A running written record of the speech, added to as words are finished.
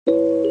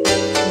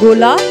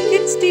Gola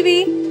Kids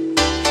TV.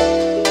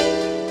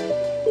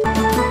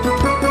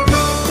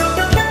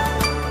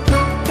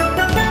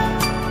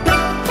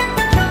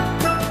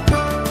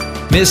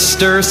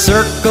 Mr.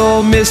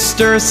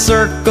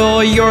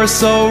 Circle, you're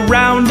so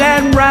round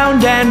and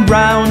round and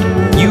round.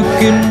 You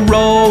can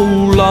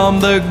roll on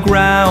the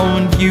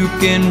ground, you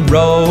can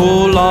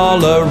roll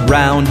all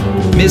around.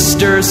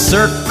 Mr.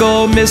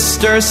 Circle,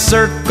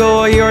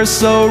 you're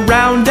so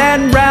round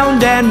and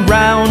round and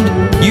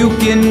round. You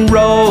can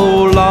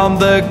roll on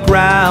the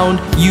ground,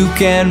 you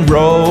can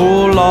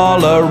roll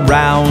all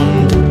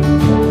around.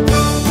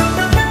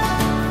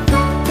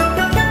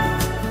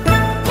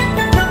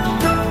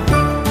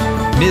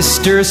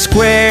 Mr.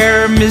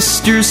 Square,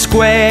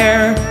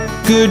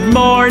 good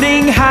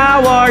morning,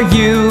 how are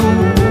you?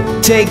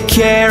 Take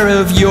care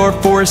of your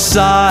four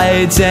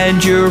sides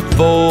and your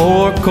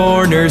four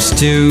corners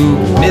too.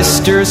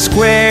 Mr.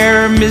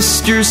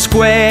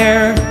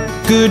 Square,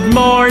 good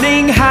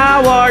morning,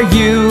 how are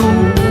you?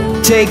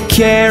 Take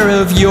care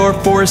of your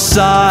four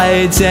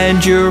sides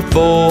and your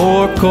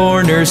four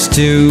corners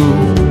too.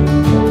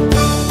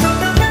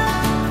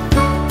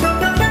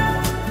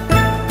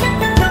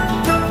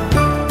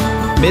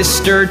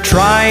 Mr.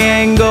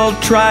 Triangle,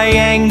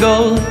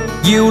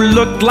 you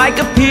look like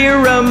a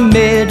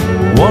pyramid.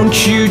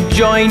 Won't you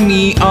join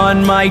me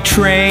on my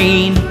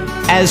train,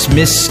 as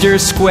Mr.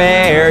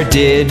 Square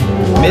did?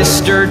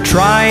 Mr.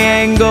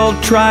 Triangle,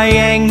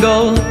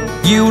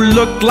 you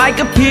look like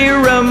a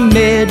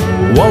pyramid.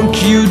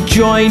 Won't you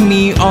join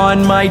me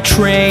on my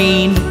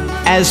train,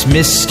 as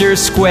Mr.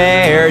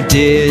 Square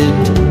did?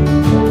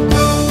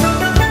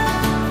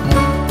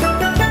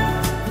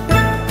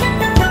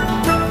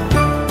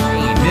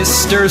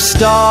 Mr.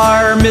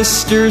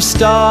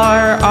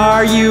 Star,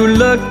 are you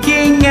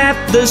looking at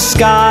the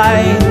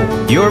sky?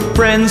 Your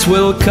friends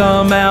will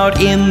come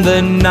out in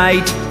the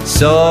night,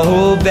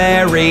 so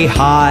very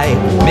high.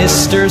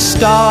 Mr.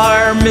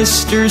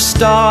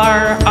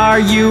 Star, are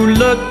you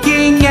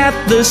looking at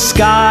the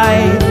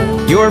sky?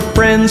 Your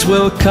friends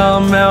will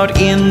come out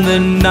in the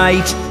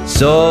night,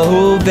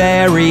 so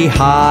very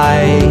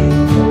high.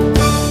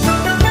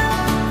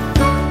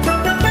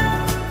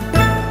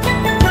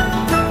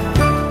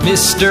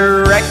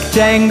 Mr.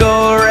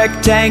 Rectangle,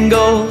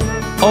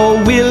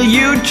 oh, will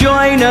you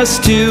join us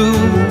too?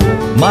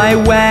 My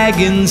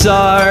wagons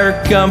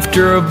are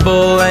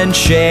comfortable and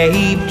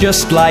shaped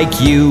just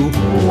like you.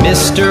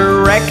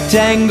 Mr.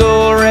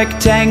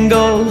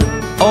 Rectangle,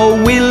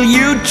 oh, will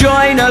you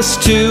join us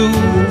too?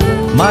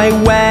 My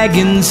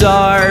wagons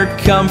are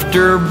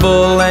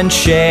comfortable and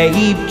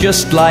shaped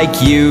just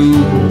like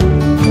you.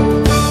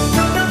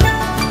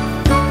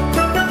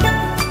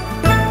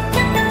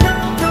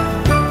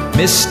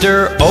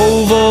 Mr.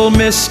 Oval,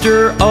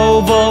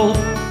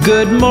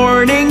 good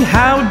morning,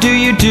 how do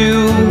you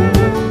do?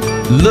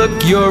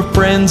 Look, your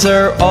friends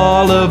are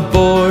all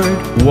aboard,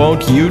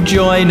 won't you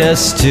join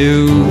us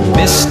too?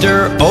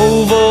 Mr.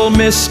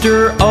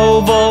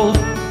 Oval,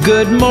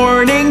 good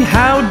morning,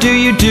 how do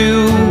you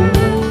do?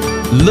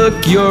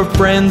 Look, your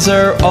friends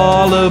are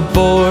all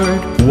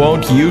aboard,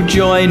 won't you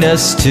join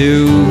us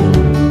too?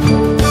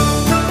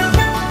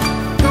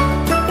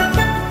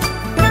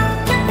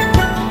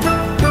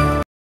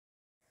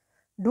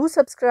 Do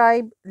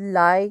subscribe,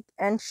 like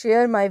and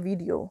share my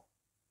video.